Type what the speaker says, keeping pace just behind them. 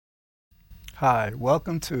Hi,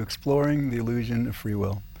 welcome to Exploring the Illusion of Free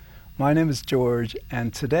Will. My name is George,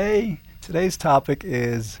 and today's topic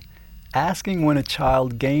is asking when a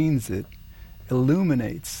child gains it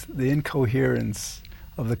illuminates the incoherence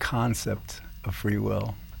of the concept of free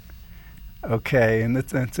will. Okay, and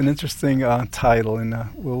it's an interesting title, and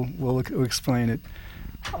we'll explain it.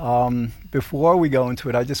 Before we go into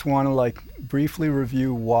it, I just want to briefly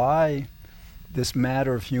review why this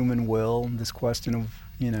matter of human will, this question of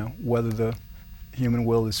whether the human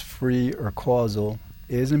will is free or causal,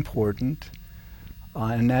 is important.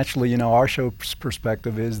 And naturally, our show's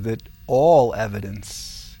perspective is that all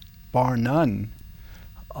evidence, bar none,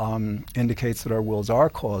 indicates that our wills are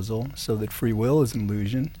causal, so that free will is an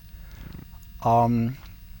illusion.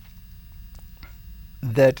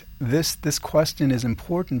 That this question is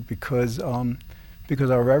important because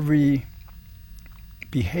our every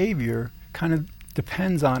behavior kind of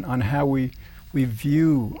depends on how we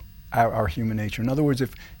view our human nature. In other words,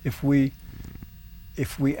 if we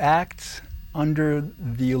act under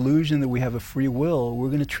the illusion that we have a free will, we're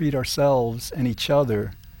going to treat ourselves and each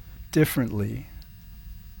other differently,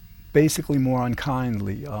 basically more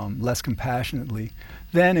unkindly, less compassionately,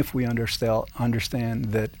 than if we understand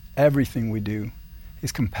that everything we do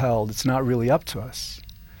is compelled. It's not really up to us.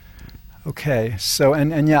 Okay, so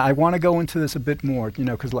and yeah, I want to go into this a bit more,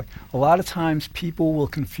 because a lot of times people will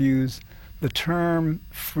confuse the term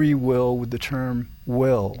free will with the term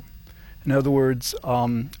will. In other words,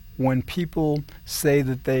 when people say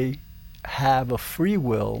that they have a free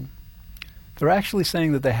will, they're actually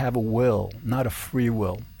saying that they have a will, not a free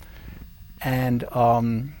will. And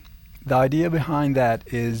the idea behind that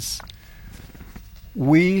is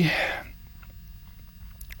we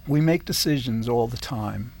make decisions all the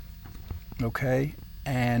time, okay?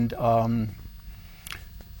 And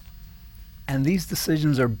these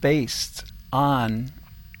decisions are based on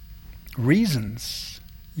reasons,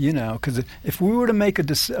 because if we were to make a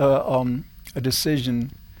decision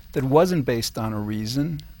that wasn't based on a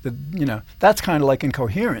reason, that's kind of like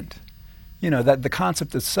incoherent. That the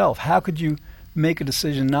concept itself, how could you make a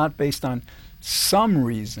decision not based on some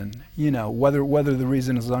reason, whether the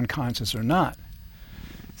reason is unconscious or not?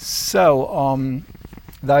 So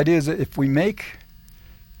the idea is that if we make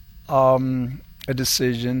a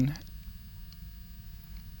decision,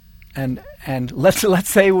 and let's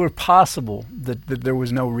say it were possible that there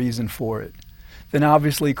was no reason for it, then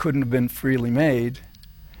obviously it couldn't have been freely made.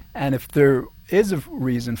 And if there is a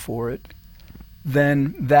reason for it,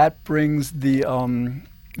 then that brings the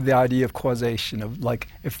idea of causation, of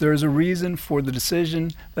if there's a reason for the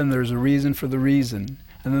decision, then there's a reason for the reason,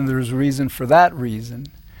 and then there's a reason for that reason,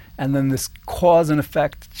 and then this cause and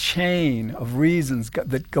effect chain of reasons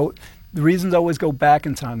that go. The reasons always go back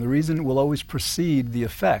in time. The reason will always precede the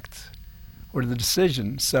effect or the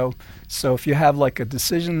decision. So if you have a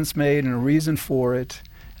decision that's made and a reason for it,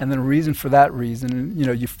 and then a reason for that reason, and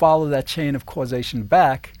you follow that chain of causation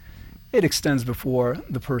back, it extends before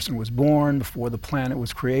the person was born, before the planet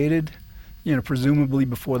was created, presumably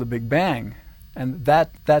before the Big Bang. And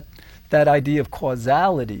that idea of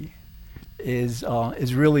causality is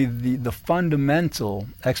really the fundamental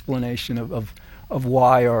explanation of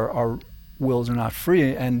why our wills are not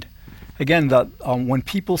free. And again, when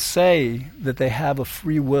people say that they have a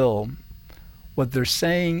free will, what they're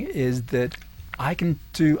saying is that I can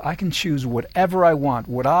choose whatever I want.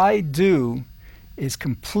 What I do is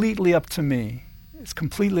completely up to me. It's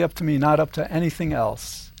completely up to me, not up to anything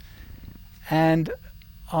else. And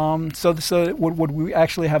so what we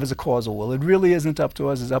actually have is a causal will. It really isn't up to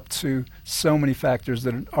us. It's up to so many factors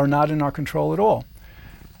that are not in our control at all.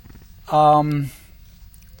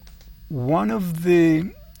 One of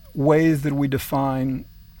the ways that we define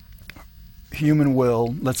human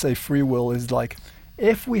will, let's say free will, is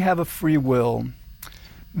if we have a free will,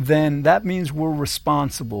 then that means we're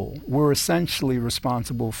responsible. We're essentially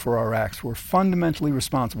responsible for our acts. We're fundamentally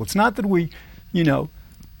responsible. It's not that we,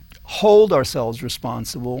 hold ourselves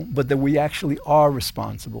responsible, but that we actually are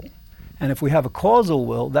responsible. And if we have a causal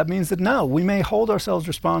will, that means that no, we may hold ourselves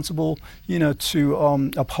responsible,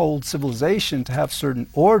 to uphold civilization, to have certain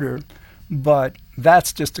order, but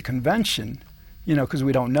that's just a convention, because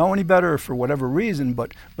we don't know any better for whatever reason.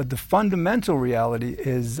 But the fundamental reality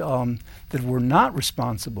is that we're not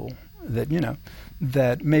responsible. That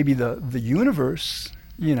that maybe the universe,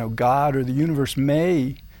 God or the universe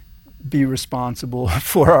may be responsible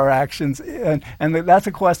for our actions, and that's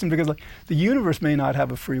a question because the universe may not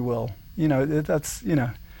have a free will. That's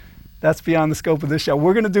beyond the scope of this show.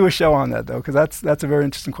 We're going to do a show on that though, because that's a very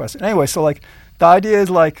interesting question. Anyway, so the idea is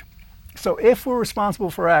so if we're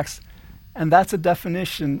responsible for acts, and that's a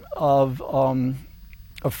definition of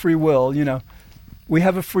of free will, we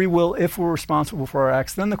have a free will if we're responsible for our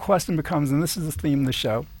acts. Then the question becomes, and this is the theme of the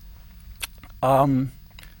show. All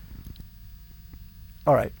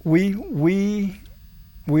right, we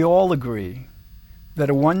all agree that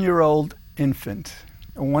a 1-year-old infant,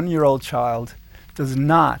 a 1-year-old child, does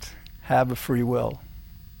not have a free will.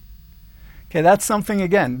 Okay, that's something,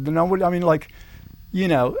 again, or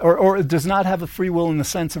does not have a free will in the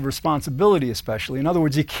sense of responsibility, especially. In other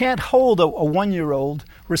words, you can't hold a 1-year-old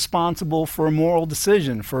responsible for a moral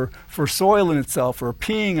decision, for soiling itself or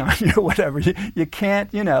peeing on you or whatever. You can't,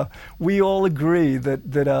 we all agree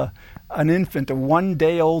that an infant, a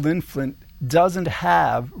 1-day-old infant, doesn't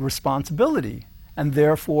have responsibility and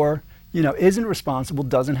therefore, isn't responsible,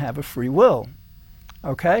 doesn't have a free will.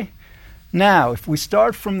 Okay? Now, if we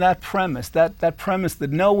start from that premise, that premise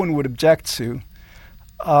that no one would object to,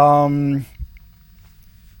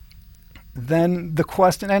 then the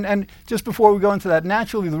question, and just before we go into that,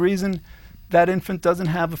 naturally the reason that infant doesn't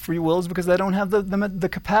have a free will is because they don't have the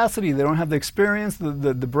capacity, they don't have the experience,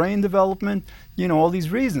 the brain development, all these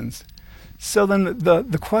reasons. So then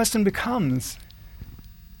the question becomes,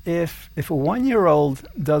 if a 1-year-old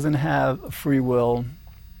doesn't have a free will,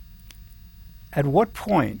 at what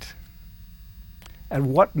point, at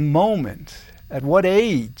what moment, at what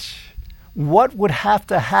age, what would have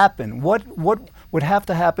to happen? What would have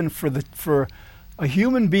to happen for a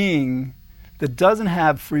human being that doesn't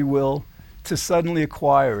have free will to suddenly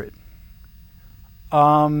acquire it?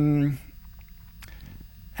 And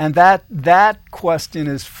that question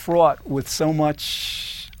is fraught with so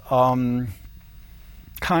much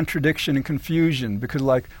contradiction and confusion, because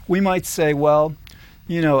we might say, well,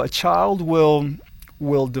 a child will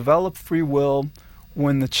develop free will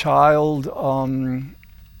when the child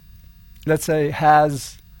let's say,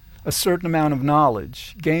 has a certain amount of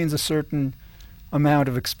knowledge, gains a certain amount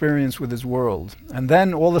of experience with his world. And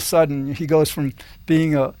then all of a sudden he goes from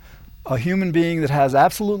being a human being that has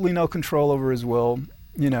absolutely no control over his will,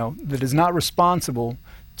 that is not responsible,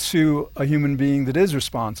 to a human being that is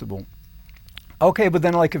responsible. Okay, but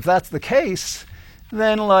then if that's the case,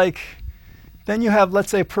 then you have,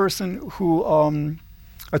 let's say, a person who,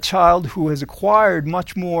 a child who has acquired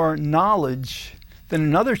much more knowledge than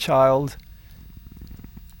another child,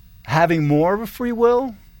 having more of a free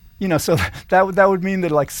will, so that would mean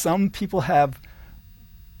that some people have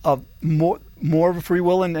more of a free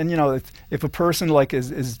will, and if a person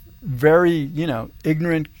is very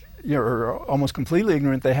ignorant, or almost completely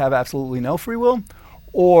ignorant, they have absolutely no free will,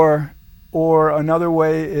 or another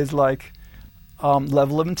way is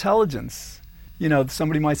level of intelligence.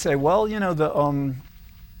 Somebody might say, well,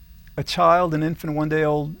 a child, an infant,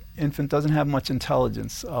 1-day-old infant doesn't have much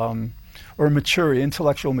intelligence or maturity,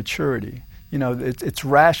 intellectual maturity. Its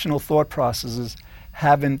rational thought processes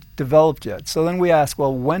haven't developed yet. So then we ask,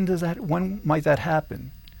 well, when might that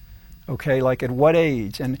happen? Okay, at what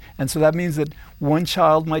age? And so that means that one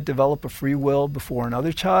child might develop a free will before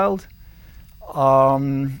another child.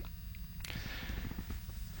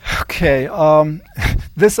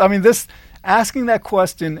 This asking that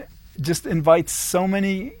question just invites so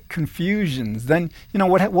many confusions. Then,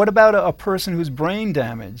 what about a person who's brain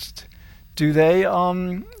damaged? Do they,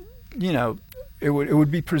 it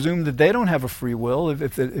would be presumed that they don't have a free will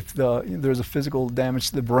if there's a physical damage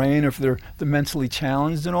to the brain, or if they're mentally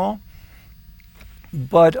challenged and all.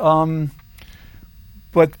 But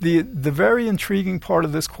the very intriguing part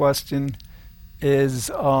of this question is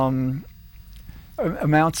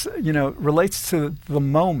relates to the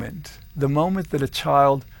moment that a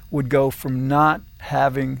child would go from not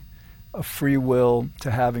having a free will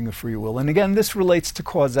to having a free will. And again, this relates to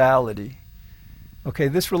causality. Okay,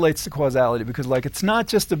 this relates to causality because it's not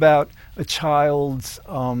just about a child's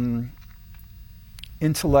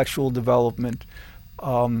intellectual development,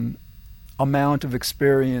 amount of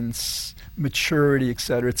experience, maturity,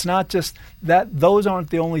 etc. It's not just that. Those aren't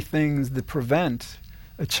the only things that prevent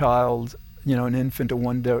a child, an infant, a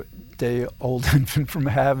 1-day-old infant, from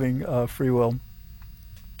having free will.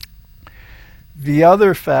 The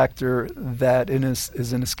other factor that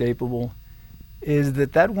is inescapable is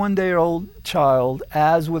that 1-day-old child,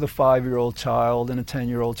 as with a 5-year-old child and a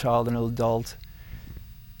 10-year-old child and an adult,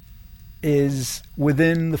 is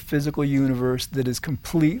within the physical universe that is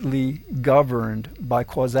completely governed by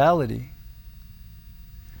causality.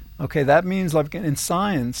 Okay, that means in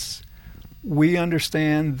science, we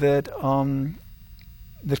understand that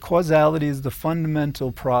that causality is the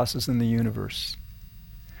fundamental process in the universe.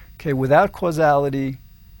 Okay, without causality,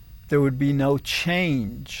 there would be no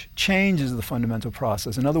change. Change is the fundamental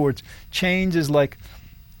process. In other words, change is like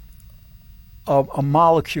a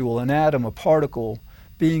molecule, an atom, a particle,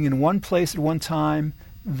 being in one place at one time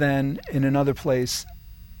than in another place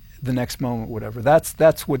the next moment, whatever.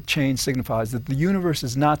 That's what change signifies, that the universe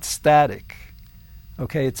is not static.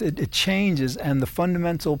 Okay, it changes, and the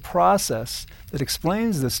fundamental process that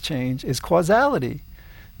explains this change is causality,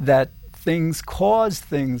 that things cause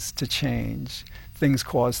things to change, things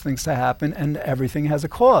cause things to happen, and everything has a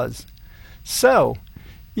cause. So,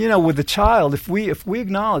 with a child, if we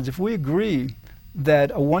acknowledge, if we agree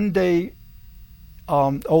that a one-day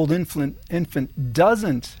old infant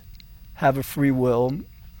doesn't have a free will,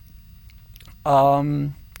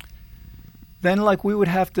 then we would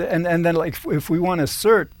have to, and then if we want to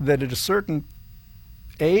assert that at a certain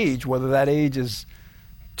age, whether that age is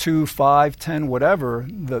 2, 5, 10, whatever,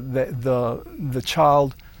 the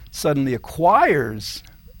child suddenly acquires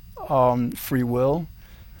free will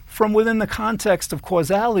from within the context of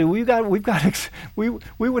causality. We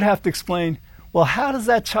would have to explain, well, how does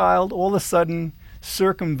that child all of a sudden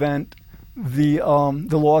circumvent the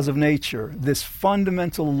laws of nature, this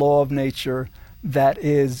fundamental law of nature that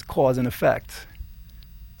is cause and effect?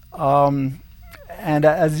 And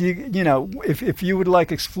as if you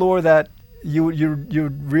would explore that, you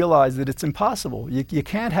realize that it's impossible. You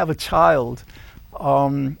can't have a child.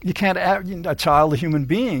 You can't have a child, a human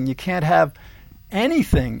being. You can't have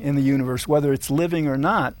anything in the universe, whether it's living or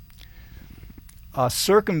not,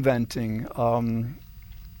 circumventing,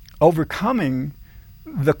 overcoming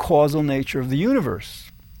the causal nature of the universe.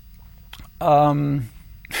 All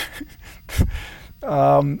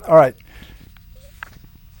right.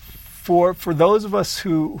 For those of us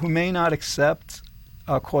who may not accept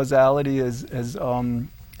causality as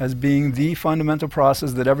being the fundamental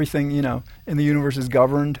process, that everything in the universe is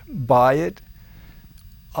governed by it,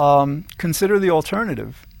 consider the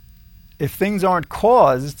alternative. If things aren't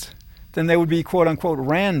caused, then they would be quote unquote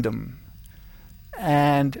random.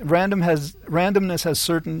 And randomness has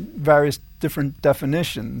certain various different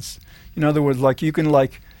definitions. In other words, you can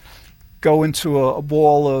go into a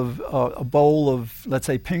bowl of let's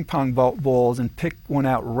say ping pong balls and pick one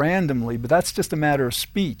out randomly, but that's just a matter of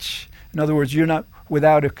speech. In other words, you're not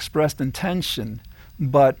without expressed intention,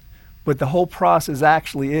 but the whole process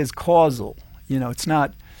actually is causal. It's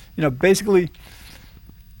not. Basically,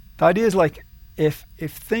 the idea is if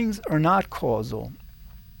things are not causal,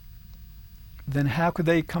 then how could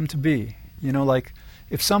they come to be?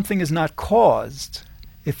 If something is not caused,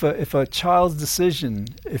 if a child's decision,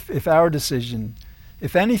 if our decision,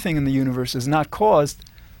 if anything in the universe is not caused,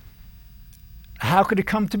 how could it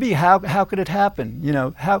come to be? How could it happen?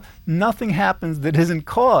 How nothing happens that isn't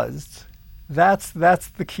caused. That's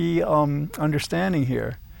the key understanding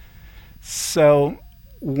here. So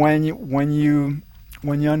when you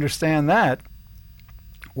understand that,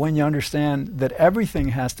 when you understand that everything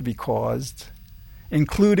has to be caused,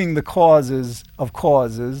 including the causes of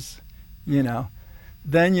causes,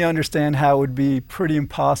 then you understand how it would be pretty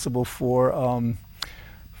impossible for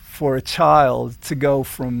a child to go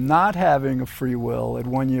from not having a free will at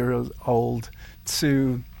 1 year old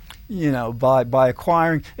to, by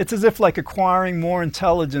acquiring, it's as if acquiring more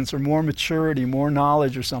intelligence or more maturity, more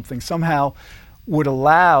knowledge or something, somehow would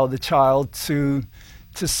allow the child to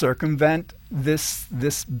circumvent this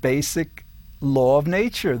basic law of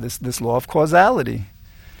nature, this law of causality.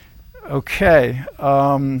 Okay.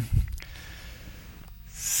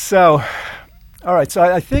 So, all right. So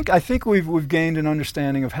I think we've gained an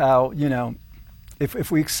understanding of how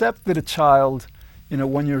if we accept that a child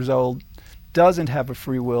 1 year old doesn't have a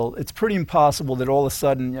free will, it's pretty impossible that all of a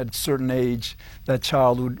sudden at a certain age that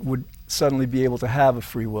child would suddenly be able to have a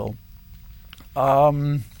free will.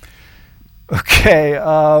 Okay.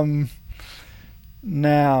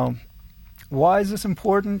 Now, why is this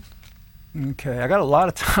important? Okay, I got a lot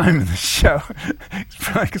of time in this show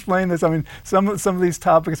to explain this. I mean, some of these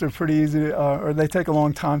topics are pretty easy, or they take a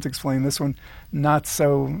long time to explain. This one, not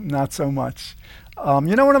so much.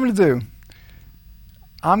 You know what I'm going to do?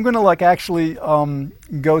 I'm going to actually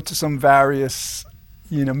go to some various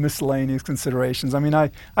miscellaneous considerations. I mean,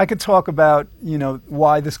 I could talk about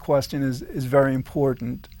why this question is very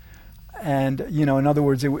important, and in other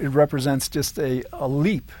words, it represents just a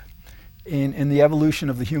leap in the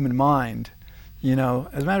evolution of the human mind. As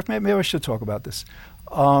a matter of fact, maybe I should talk about this.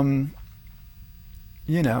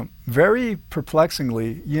 Very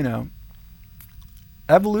perplexingly,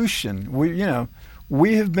 evolution.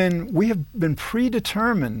 We have been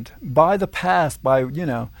predetermined by the past, by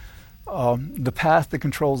the past that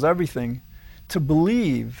controls everything, to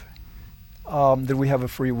believe that we have a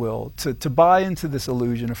free will, to buy into this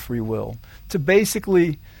illusion of free will, to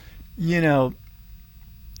basically,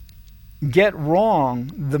 get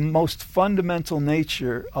wrong the most fundamental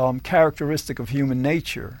nature, characteristic of human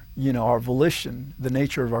nature, our volition, the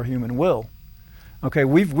nature of our human will. Okay,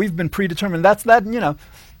 we've been predetermined. That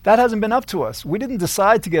hasn't been up to us. We didn't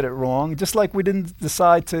decide to get it wrong, just like we didn't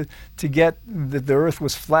decide to get that the earth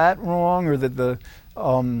was flat wrong, or that the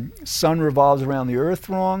sun revolves around the earth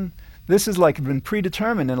wrong. This has been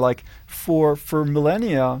predetermined, and for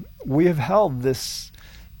millennia we have held this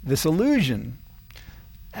illusion.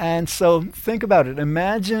 And so think about it.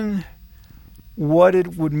 Imagine what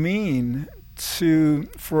it would mean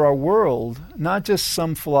for our world, not just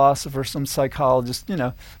some philosopher, some psychologist.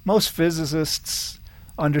 Most physicists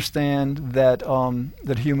understand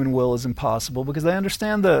that human will is impossible, because they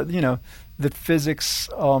understand that physics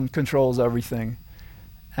controls everything.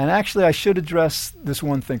 And actually, I should address this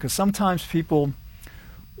one thing, because sometimes people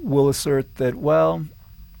will assert that, well,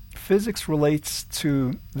 physics relates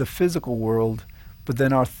to the physical world, but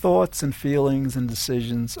then our thoughts and feelings and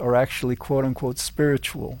decisions are actually quote-unquote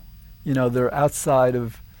spiritual. They're outside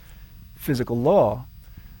of physical law.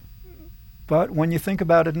 But when you think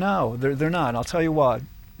about it, no, they're not. I'll tell you why.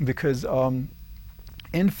 Because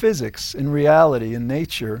in physics, in reality, in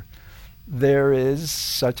nature, there is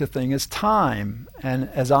such a thing as time. And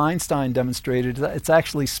as Einstein demonstrated, it's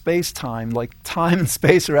actually space-time. Like time and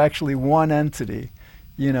space are actually one entity,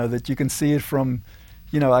 that you can see it from,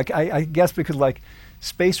 I guess because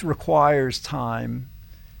space requires time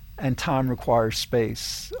and time requires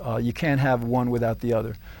space. You can't have one without the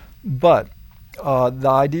other. But the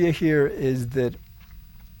idea here is that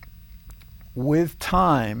with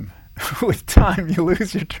time, you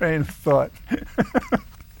lose your train of thought.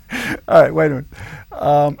 All right, wait a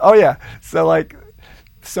minute. So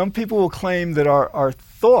some people will claim that our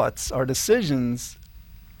thoughts, our decisions,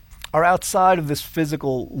 are outside of this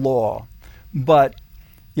physical law. But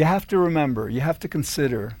you have to remember, you have to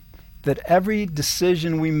consider that every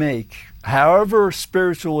decision we make, however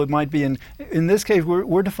spiritual it might be, and in this case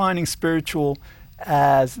we're defining spiritual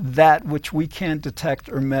as that which we can't detect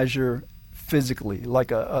or measure physically,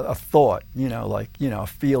 like a thought, a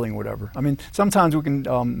feeling, whatever. I mean, sometimes we can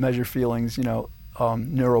measure feelings,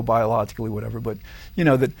 neurobiologically, whatever, but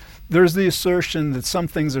that there's the assertion that some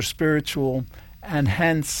things are spiritual and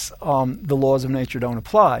hence the laws of nature don't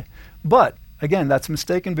apply. But again, that's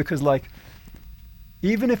mistaken, because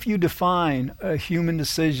even if you define a human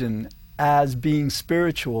decision as being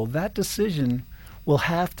spiritual, that decision will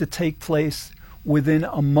have to take place within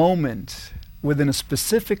a moment, within a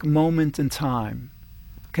specific moment in time.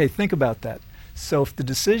 Okay, think about that. So if the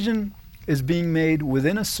decision is being made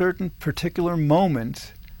within a certain particular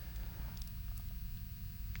moment,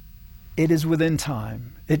 it is within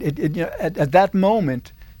time. At that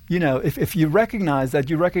moment, if you recognize that,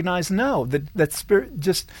 you recognize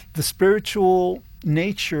just the spiritual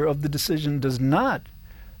nature of the decision does not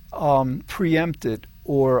preempt it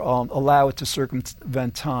or allow it to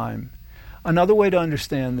circumvent time. Another way to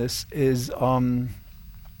understand this is,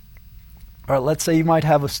 let's say you might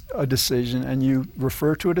have a decision and you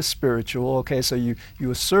refer to it as spiritual. Okay, so you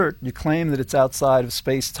claim that it's outside of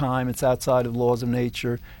space-time, it's outside of laws of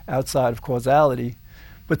nature, outside of causality.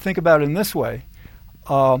 But think about it in this way.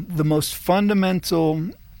 The most fundamental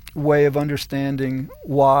way of understanding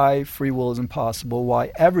why free will is impossible,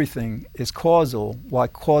 why everything is causal, why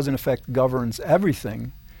cause and effect governs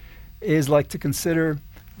everything, is to consider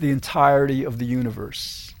the entirety of the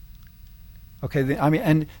universe. Okay,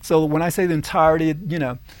 and so when I say the entirety,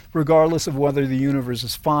 regardless of whether the universe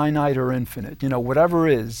is finite or infinite, whatever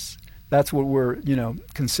is, that's what we're,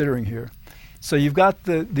 considering here. So you've got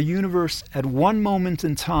the universe at one moment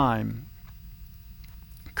in time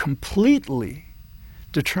completely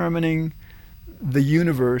determining the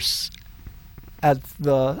universe at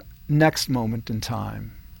the next moment in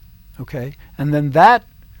time. Okay? And then that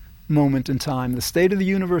moment in time, the state of the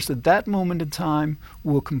universe at that moment in time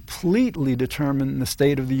will completely determine the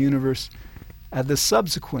state of the universe at the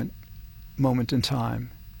subsequent moment in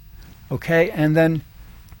time. Okay? And then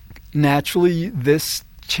naturally this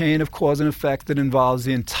chain of cause and effect that involves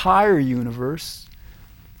the entire universe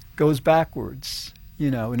goes backwards.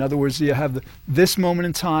 In other words, you have this moment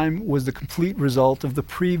in time was the complete result of the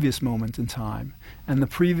previous moment in time. And the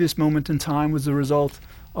previous moment in time was the result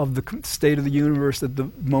of the state of the universe at the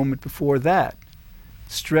moment before that.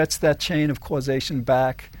 Stretch that chain of causation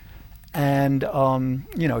back and,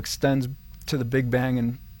 extends to the Big Bang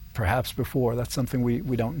and perhaps before. That's something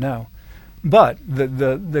we don't know. But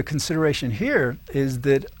the consideration here is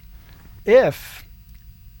that if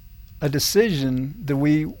a decision that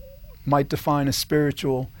we might define as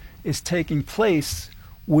spiritual is taking place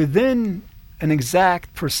within an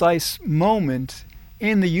exact, precise moment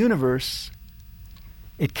in the universe,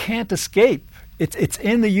 it can't escape. It's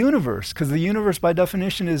in the universe, because the universe by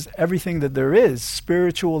definition is everything that there is,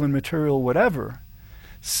 spiritual and material, whatever.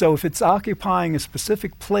 So if it's occupying a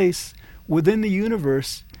specific place within the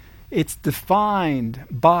universe, it's defined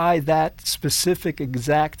by that specific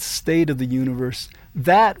exact state of the universe.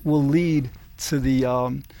 That will lead to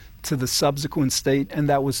the subsequent state, and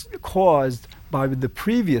that was caused by the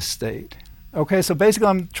previous state. Okay, so basically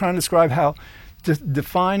I'm trying to describe how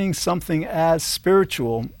defining something as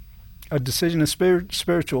spiritual, a decision as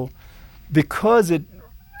spiritual, because it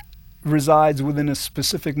resides within a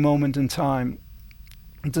specific moment in time,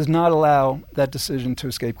 it does not allow that decision to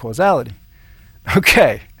escape causality.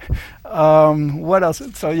 Okay, what else?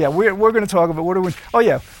 So yeah, we're going to talk about, we're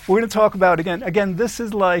going to talk about, again, this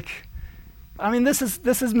is like, I mean, this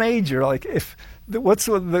is major. Like, if what's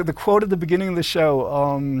the quote at the beginning of the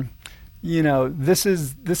show? This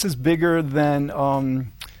is bigger than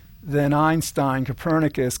Einstein,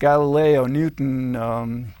 Copernicus, Galileo, Newton,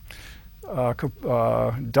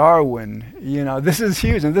 Darwin. This is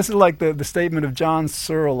huge, and this is like the statement of John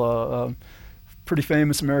Searle, a pretty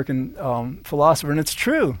famous American philosopher, and it's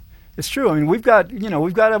true. It's true. I mean, we've got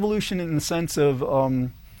evolution in the sense of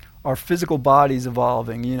our physical bodies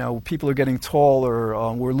evolving. People are getting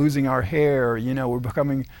taller. We're losing our hair.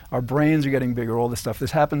 Our brains are getting bigger. All this stuff.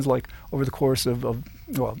 This happens like over the course of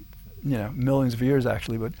millions of years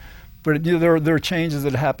actually. But there are changes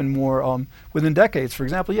that happen more within decades. For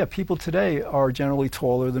example, people today are generally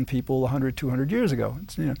taller than people 100, 200 years ago.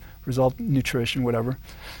 It's result nutrition, whatever.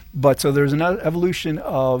 But so there's an evolution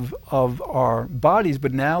of our bodies,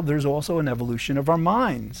 but now there's also an evolution of our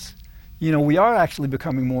minds. We are actually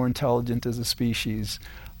becoming more intelligent as a species.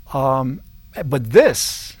 But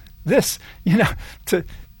this, to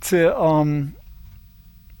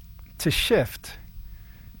shift,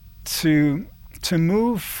 to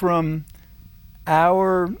move from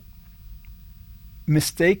our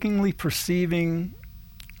mistakenly perceiving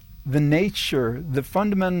the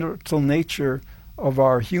fundamental nature of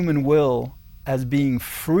our human will as being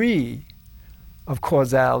free of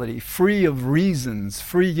causality, free of reasons,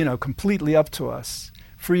 free, completely up to us,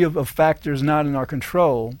 free of factors not in our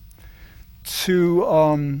control,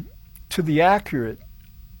 to the accurate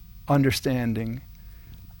understanding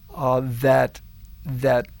that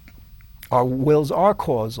our wills are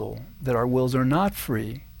causal, that our wills are not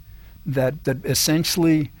free, that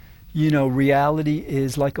essentially, reality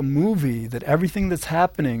is like a movie, that everything that's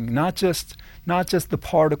happening, not just the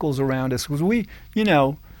particles around us, because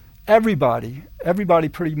everybody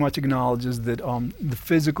pretty much acknowledges that the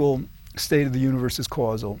physical state of the universe is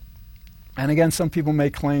causal. And again, some people may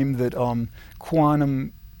claim that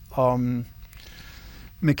quantum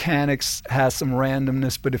mechanics has some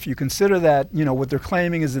randomness, but if you consider that, what they're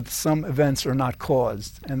claiming is that some events are not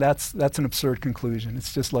caused, and that's an absurd conclusion.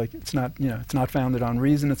 It's just like it's not founded on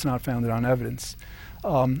reason, it's not founded on evidence.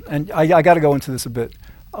 And I got to go into this a bit.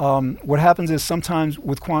 What happens is sometimes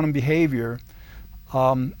with quantum behavior,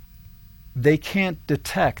 they can't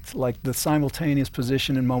detect like the simultaneous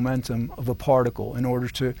position and momentum of a particle in order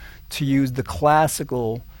to use the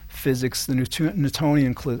classical physics, the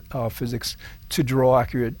Newtonian physics, to draw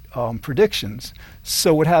accurate predictions.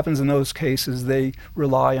 So what happens in those cases, they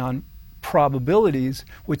rely on probabilities,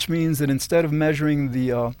 which means that instead of measuring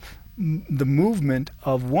the movement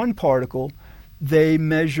of one particle, they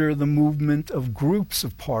measure the movement of groups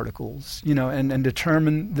of particles, and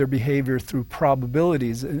determine their behavior through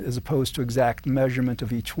probabilities as opposed to exact measurement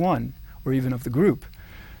of each one or even of the group.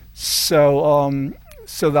 So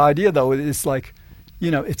the idea though is like,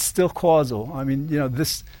 it's still causal. I mean,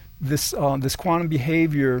 this quantum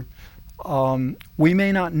behavior, we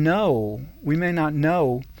may not know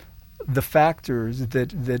the factors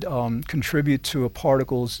that contribute to a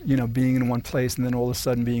particle's being in one place and then all of a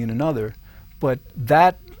sudden being in another. But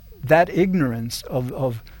that ignorance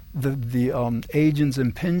of the agents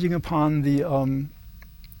impinging upon the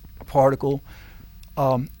particle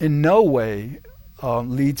in no way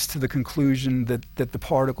leads to the conclusion that the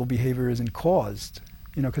particle behavior isn't caused.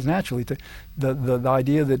 Because naturally, the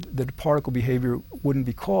idea that the particle behavior wouldn't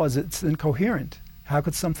be caused, it's incoherent. How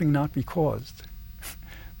could something not be caused?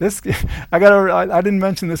 I didn't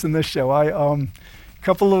mention this in this show. I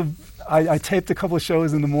taped a couple of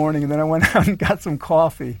shows in the morning, and then I went out and got some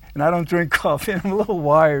coffee. And I don't drink coffee, and I'm a little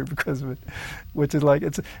wired because of it, which is like,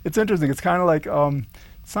 it's interesting. It's kind of like,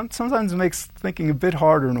 sometimes it makes thinking a bit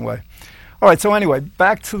harder in a way. All right, so anyway,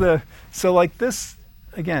 back to so like this,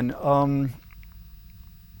 again,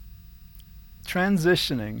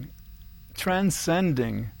 transcending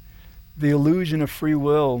the illusion of free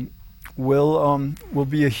will will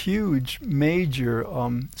be a huge, major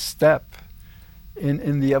step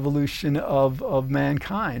in the evolution of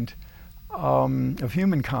mankind, of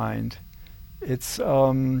humankind. It's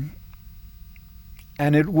and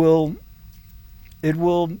it will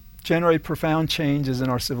generate profound changes in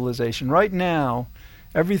our civilization. Right now,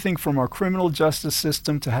 everything from our criminal justice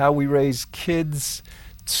system to how we raise kids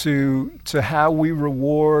to how we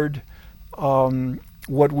reward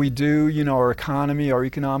what we do, our economy, our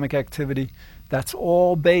economic activity, that's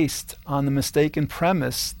all based on the mistaken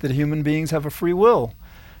premise that human beings have a free will.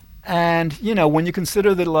 And, when you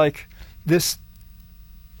consider that, like, this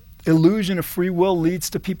illusion of free will leads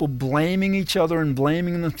to people blaming each other and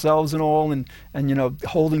blaming themselves and all, and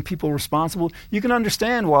holding people responsible, you can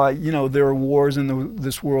understand why, there are wars in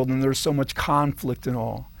this world and there's so much conflict and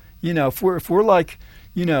all. If we're like,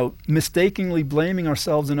 mistakenly blaming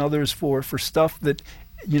ourselves and others for stuff that,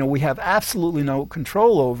 we have absolutely no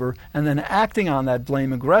control over, and then acting on that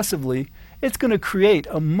blame aggressively, it's going to create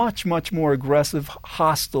a much, much more aggressive,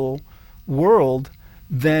 hostile world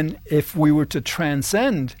than if we were to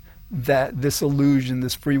transcend this illusion,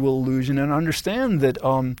 this free will illusion, and understand that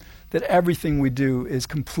that everything we do is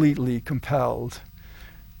completely compelled.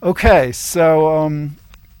 Okay, so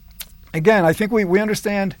again, I think we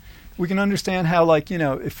understand. We can understand how, like,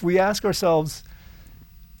 if we ask ourselves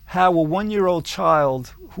how a 1-year-old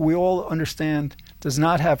child, who we all understand does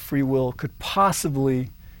not have free will, could possibly,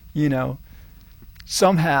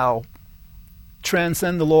 somehow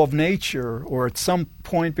transcend the law of nature, or at some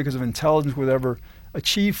point because of intelligence would ever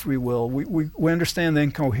achieve free will, we understand the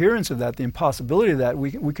incoherence of that, the impossibility of that.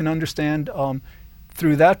 We can understand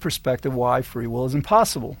through that perspective why free will is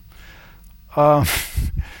impossible.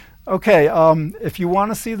 Okay, if you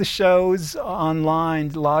want to see the shows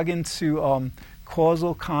online, log into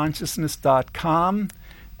causalconsciousness.com,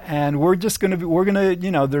 and we're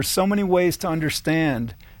gonna there's so many ways to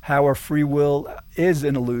understand how our free will is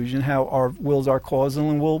an illusion, how our wills are causal,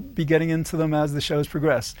 and we'll be getting into them as the shows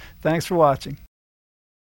progress. Thanks for watching.